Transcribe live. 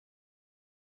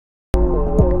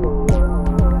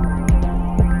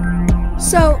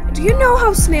So, do you know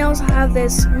how snails have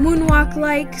this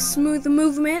moonwalk-like smooth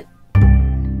movement?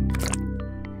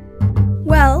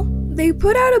 Well, they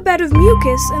put out a bed of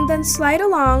mucus and then slide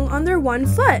along on their one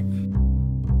foot.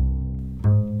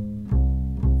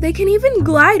 They can even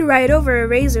glide right over a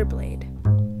razor blade.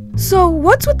 So,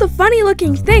 what's with the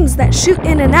funny-looking things that shoot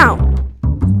in and out?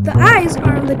 The eyes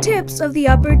are on the tips of the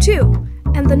upper two,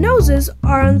 and the noses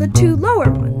are on the two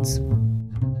lower ones.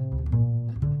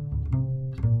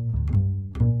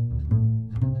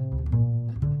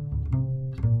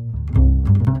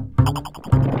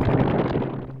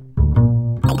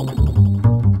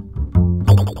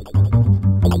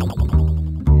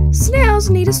 Snails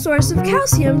need a source of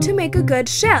calcium to make a good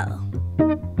shell.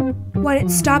 When it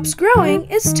stops growing,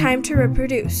 it's time to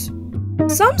reproduce.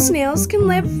 Some snails can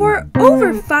live for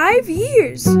over 5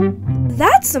 years.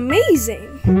 That's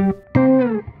amazing!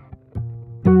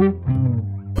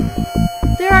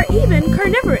 There are even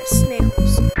carnivorous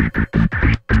snails.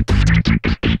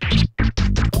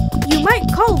 You might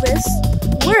call this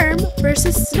worm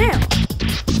versus snail.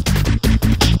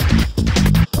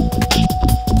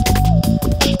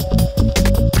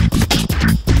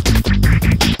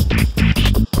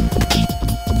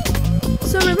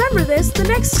 So remember this the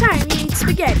next time you eat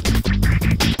spaghetti.